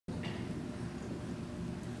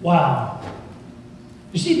Wow.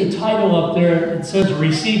 You see the title up there, it says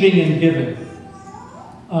Receiving and Giving.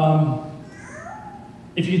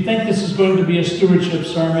 If you think this is going to be a stewardship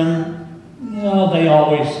sermon, no, they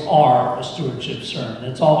always are a stewardship sermon.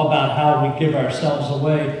 It's all about how we give ourselves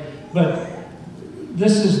away. But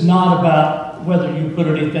this is not about whether you put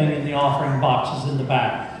anything in the offering boxes in the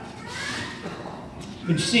back.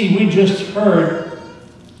 But see, we just heard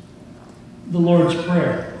the Lord's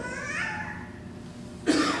Prayer.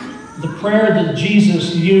 The prayer that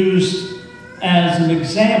Jesus used as an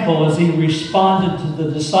example as he responded to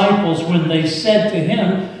the disciples when they said to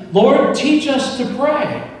him, "Lord, teach us to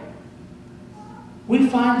pray." We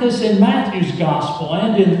find this in Matthew's gospel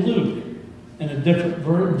and in Luke in a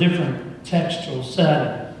different textual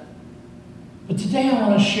setting. But today I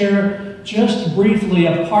want to share just briefly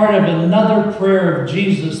a part of another prayer of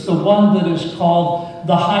Jesus, the one that is called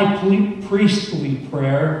the high priestly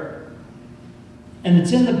prayer. And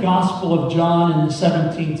it's in the Gospel of John in the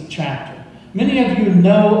 17th chapter. Many of you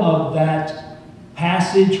know of that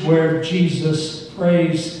passage where Jesus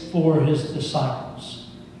prays for his disciples.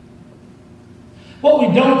 What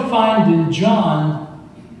we don't find in John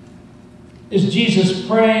is Jesus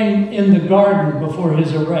praying in the garden before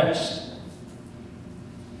his arrest.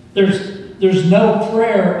 There's no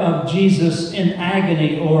prayer of Jesus in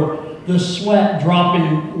agony or the sweat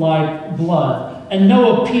dropping like blood, and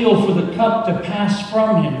no appeal for the cup to pass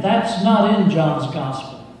from him. That's not in John's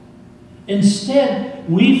gospel. Instead,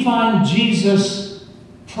 we find Jesus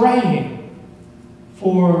praying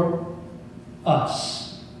for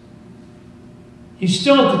us. He's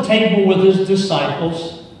still at the table with his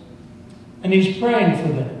disciples, and he's praying for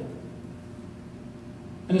them.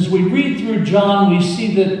 And as we read through John, we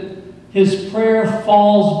see that his prayer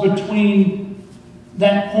falls between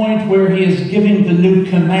that point where he is giving the new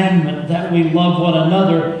commandment that we love one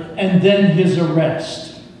another, and then his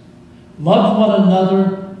arrest. Love one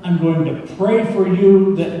another. I'm going to pray for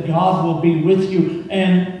you that God will be with you.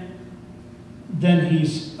 And then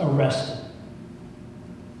he's arrested.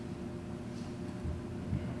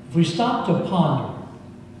 If we stop to ponder,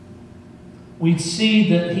 we'd see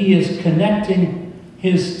that he is connecting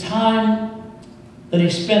his time that he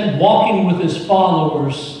spent walking with his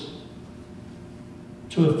followers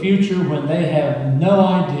to a future when they have no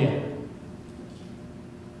idea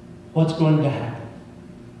what's going to happen.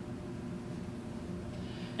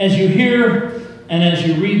 As you hear and as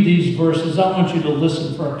you read these verses, I want you to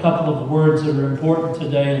listen for a couple of words that are important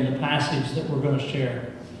today in the passage that we're going to share.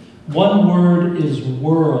 One word is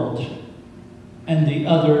world, and the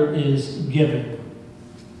other is giving.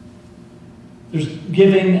 There's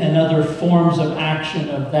giving and other forms of action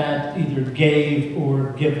of that, either gave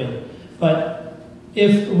or given. But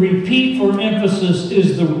if repeat for emphasis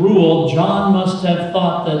is the rule, John must have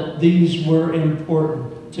thought that these were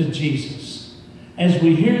important to Jesus. As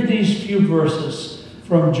we hear these few verses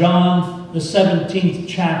from John, the 17th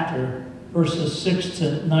chapter, verses 6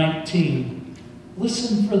 to 19,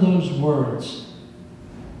 listen for those words.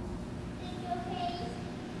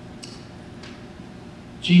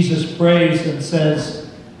 Jesus prays and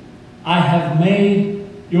says, "I have made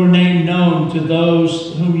your name known to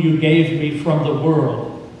those whom you gave me from the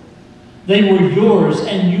world. They were yours,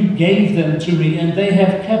 and you gave them to me, and they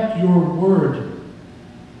have kept your word.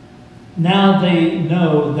 Now they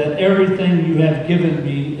know that everything you have given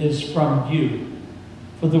me is from you.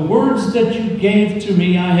 For the words that you gave to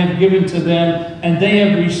me I have given to them, and they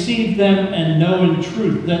have received them and know in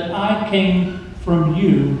truth that I came from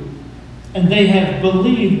you, and they have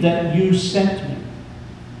believed that you sent me.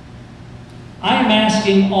 I am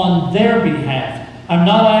asking on their behalf. I'm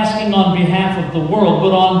not asking on behalf of the world,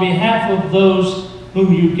 but on behalf of those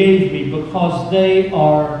whom you gave me, because they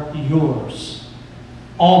are yours.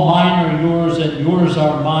 All mine are yours, and yours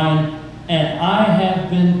are mine, and I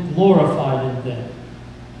have been glorified in them.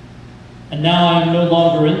 And now I am no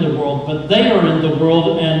longer in the world, but they are in the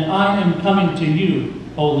world, and I am coming to you,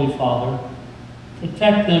 Holy Father.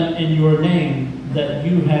 Protect them in your name that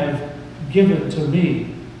you have given to me,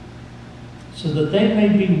 so that they may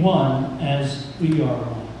be one as we are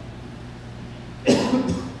one.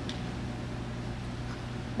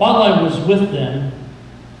 While I was with them,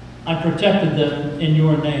 I protected them in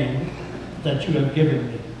your name that you have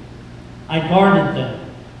given me. I guarded them,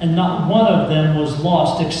 and not one of them was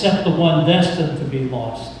lost except the one destined to be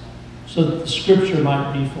lost, so that the scripture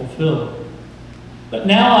might be fulfilled. But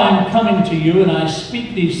now I am coming to you, and I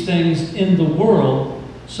speak these things in the world,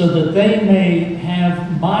 so that they may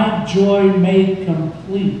have my joy made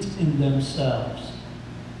complete in themselves.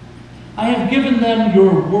 I have given them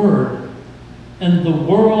your word, and the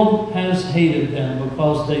world has hated them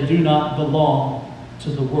because they do not belong to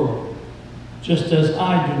the world, just as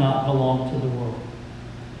I do not belong to the world.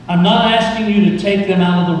 I'm not asking you to take them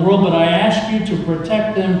out of the world, but I ask you to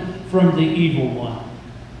protect them from the evil one.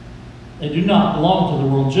 They do not belong to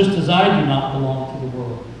the world, just as I do not belong to the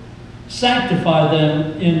world. Sanctify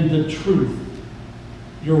them in the truth.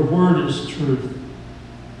 Your word is truth.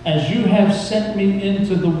 As you have sent me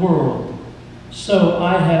into the world, so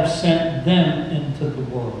I have sent them into the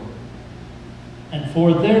world. And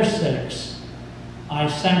for their sakes, I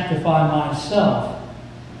sanctify myself,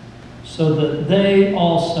 so that they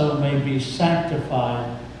also may be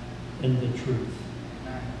sanctified in the truth.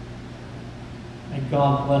 May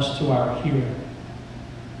God bless to our hearing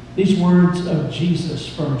these words of Jesus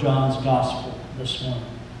from John's Gospel this morning.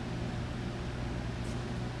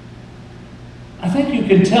 I think you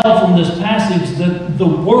can tell from this passage that the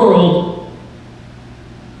world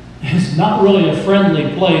is not really a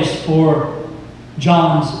friendly place for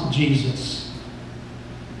John's Jesus.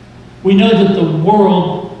 We know that the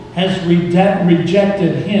world has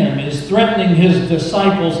rejected him, is threatening his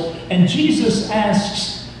disciples, and Jesus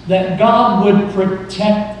asks that God would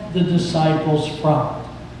protect the disciples from it.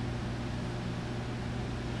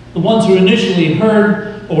 The ones who initially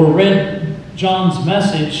heard or read John's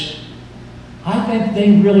message, I think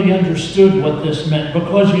they really understood what this meant,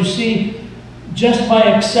 because you see, just by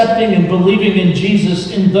accepting and believing in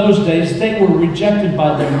Jesus in those days, they were rejected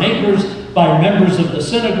by their neighbors, by members of the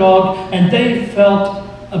synagogue, and they felt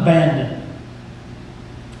abandoned.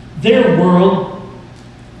 Their world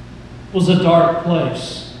was a dark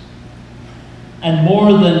place, and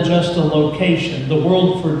more than just a location. The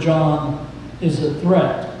world for John is a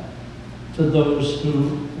threat to those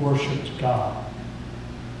who worshiped God.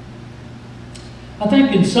 I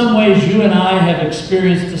think in some ways you and I have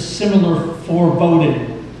experienced a similar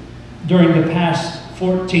foreboding during the past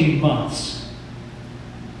 14 months.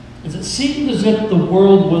 As it seemed as if the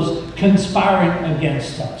world was conspiring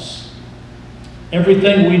against us.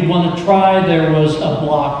 Everything we'd want to try, there was a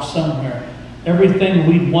block somewhere. Everything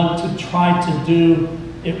we'd want to try to do,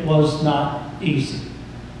 it was not easy.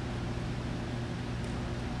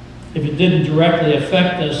 If it didn't directly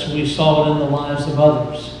affect us, we saw it in the lives of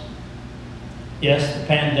others. Yes, the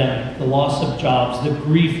pandemic, the loss of jobs, the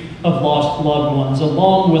grief of lost loved ones,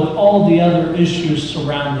 along with all the other issues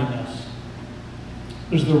surrounding us.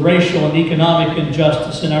 There's the racial and economic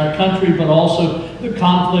injustice in our country, but also the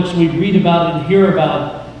conflicts we read about and hear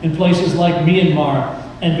about in places like Myanmar,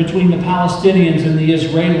 and between the Palestinians and the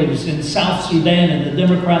Israelis, in South Sudan and the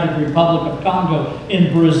Democratic Republic of Congo,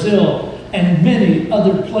 in Brazil, and many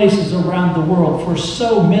other places around the world. For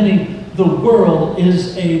so many, the world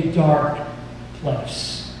is a dark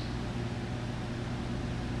place.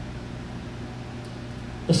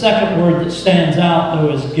 The second word that stands out,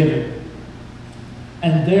 though, is giving.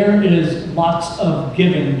 And there is lots of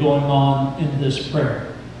giving going on in this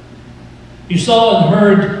prayer. You saw and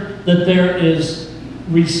heard that there is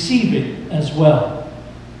receiving as well.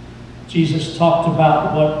 Jesus talked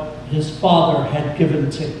about what his Father had given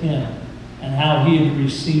to him and how he had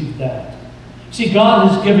received that. See, God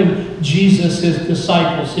has given Jesus his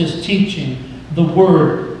disciples, his teaching, the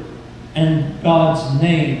Word, and God's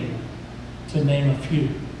name, to name a few.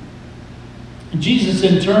 And Jesus,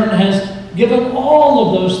 in turn, has given all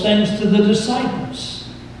of those things to the disciples.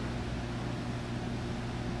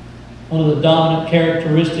 One of the dominant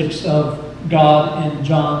characteristics of God in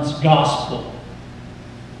John's Gospel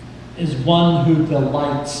is one who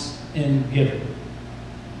delights in giving.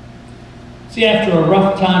 See, after a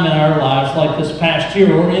rough time in our lives, like this past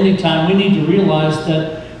year or any time, we need to realize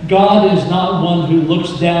that God is not one who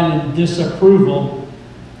looks down in disapproval,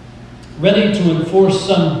 ready to enforce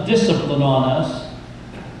some discipline on us.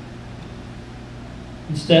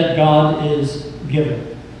 Instead, God is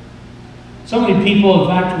giving. So many people, in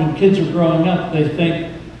fact, when kids are growing up, they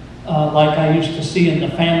think, like I used to see in the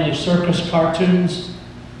family circus cartoons,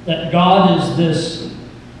 that God is this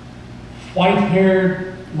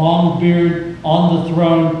white-haired, long beard on the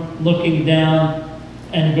throne, looking down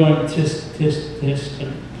and going tisk, tisk, tisk,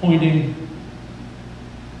 and pointing.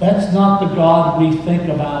 That's not the God we think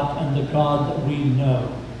about and the God that we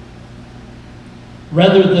know.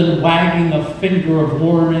 Rather than wagging a finger of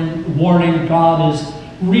warning, God is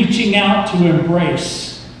reaching out to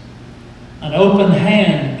embrace, an open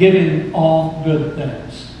hand, giving all good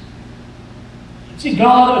things. See,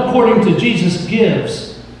 God, according to Jesus,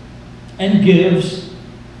 gives and gives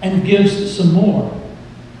and gives some more.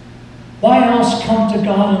 Why else come to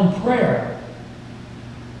God in prayer?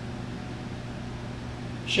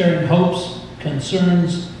 Sharing hopes,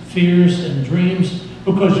 concerns, fears, and dreams,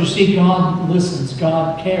 because you see, God listens,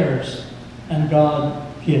 God cares, and God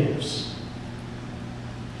gives.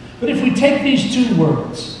 But if we take these two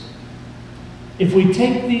words,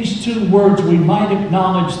 we might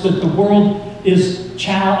acknowledge that the world is a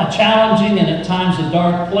challenging and at times a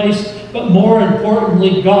dark place, but more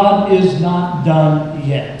importantly, God is not done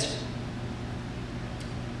yet.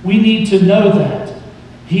 We need to know that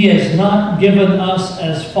He has not given us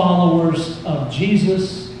as followers of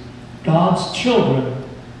Jesus, God's children,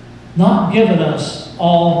 not given us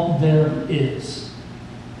all there is.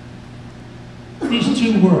 These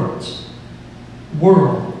two words,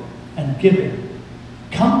 world and giving,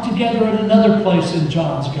 come together at another place in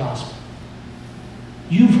John's Gospel.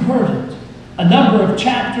 You've heard it. A number of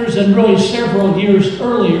chapters and really several years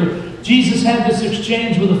earlier, Jesus had this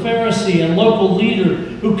exchange with a Pharisee, a local leader,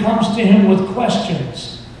 who comes to him with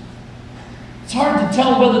questions. It's hard to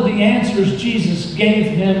tell whether the answers Jesus gave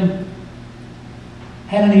him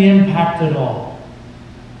had any impact at all.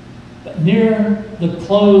 But near the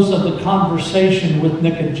close of the conversation with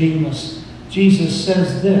Nicodemus, Jesus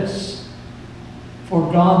says this: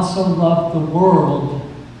 "For God so loved the world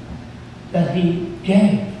that He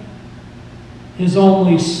gave His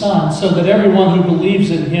only Son, so that everyone who believes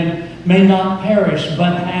in Him may not perish,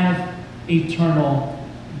 but have eternal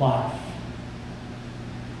life."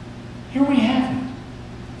 Here we have it.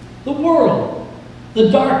 The world, the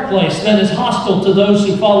dark place that is hostile to those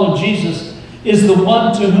who follow Jesus, is the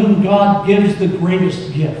one to whom God gives the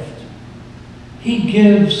greatest gift. He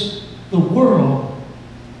gives the world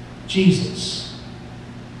Jesus.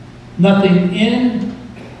 Nothing in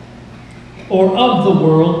or of the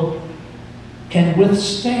world can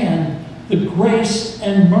withstand the grace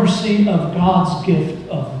and mercy of God's gift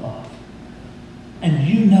of love. And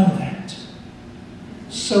you know that.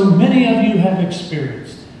 So many of you have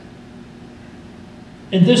experienced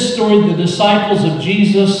it. In this story, the disciples of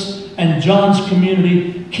Jesus and John's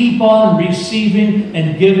community keep on receiving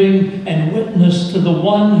and giving and witness to the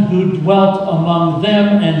one who dwelt among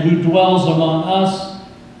them and who dwells among us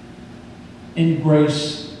in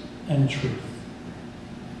grace and truth.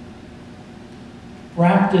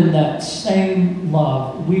 Wrapped in that same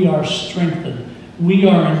love, we are strengthened, we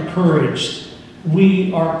are encouraged,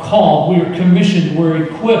 we are called, we are commissioned, we're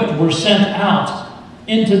equipped, we're sent out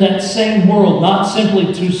into that same world, not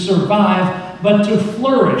simply to survive, but to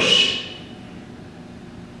flourish.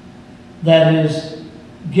 That is,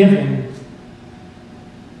 giving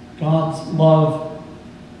God's love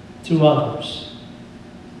to others.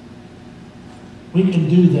 We can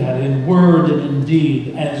do that in word and in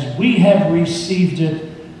deed. As we have received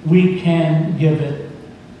it, we can give it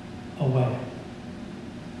away.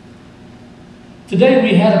 Today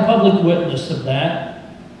we had a public witness of that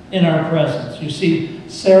in our presence. You see,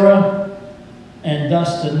 Sarah and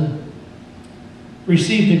Dustin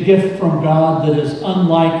received a gift from God that is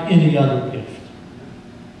unlike any other gift.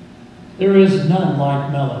 There is none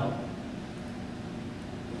like Melanie.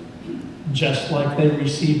 Just like they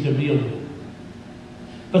received Amelia.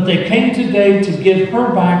 But they came today to give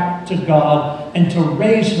her back to God and to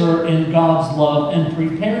raise her in God's love and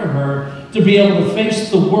prepare her to be able to face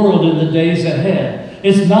the world in the days ahead.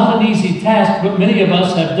 It's not an easy task, but many of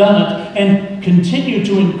us have done it and continue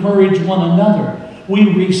to encourage one another.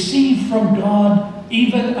 We receive from God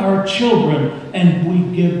even our children, and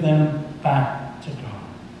we give them back to God.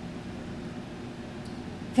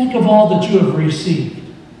 Think of all that you have received.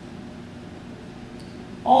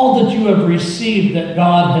 All that you have received that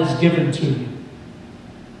God has given to you.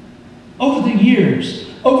 Over the years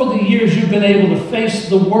you've been able to face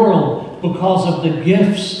the world because of the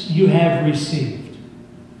gifts you have received.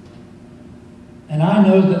 And I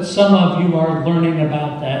know that some of you are learning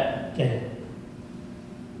about that daily.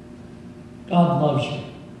 God loves you,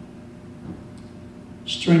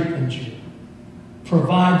 strengthens you,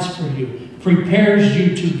 provides for you, prepares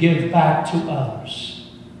you to give back to others.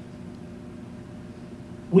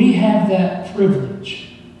 We have that privilege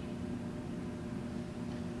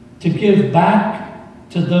to give back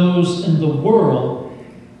to those in the world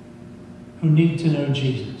who need to know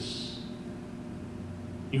Jesus.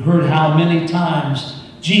 You heard how many times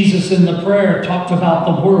Jesus in the prayer talked about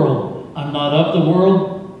the world. I'm not of the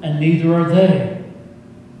world, and neither are they.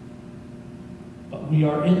 But we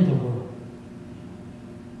are in the world.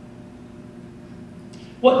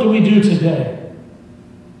 What do we do today?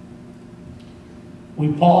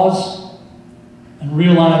 We pause and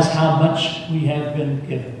realize how much we have been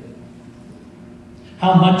given,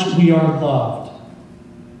 how much we are loved,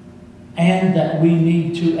 and that we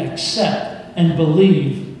need to accept and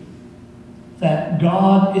believe that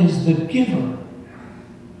God is the giver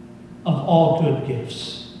of all good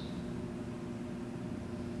gifts.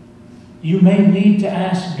 You may need to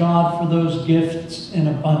ask God for those gifts in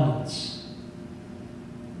abundance.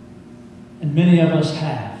 And many of us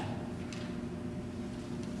have.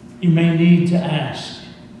 You may need to ask.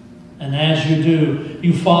 And as you do,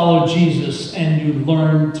 you follow Jesus and you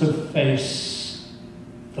learn to face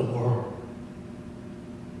the world.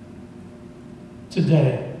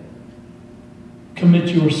 Today, commit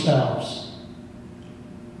yourselves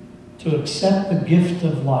to accept the gift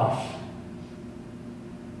of life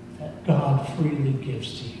that God freely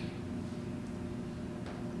gives to you.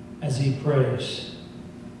 As he prays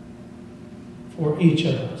for each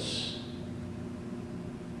of us.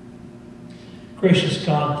 Gracious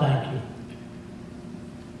God, thank you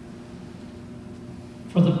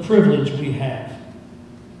for the privilege we have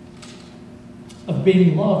of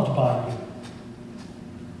being loved by you.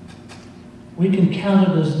 We can count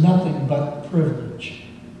it as nothing but privilege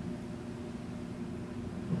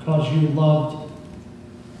because you loved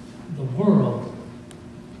the world,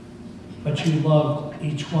 but you loved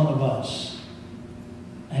each one of us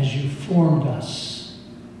as you formed us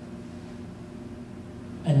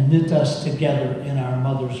and knit us together in our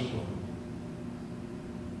mother's womb.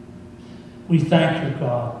 We thank you,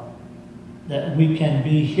 God, that we can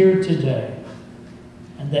be here today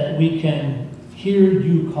and that we can hear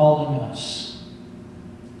you calling us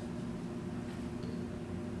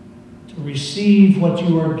to receive what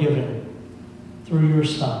you are giving through your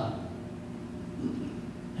Son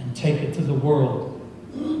and take it to the world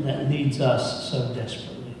that needs us so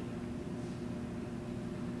desperately.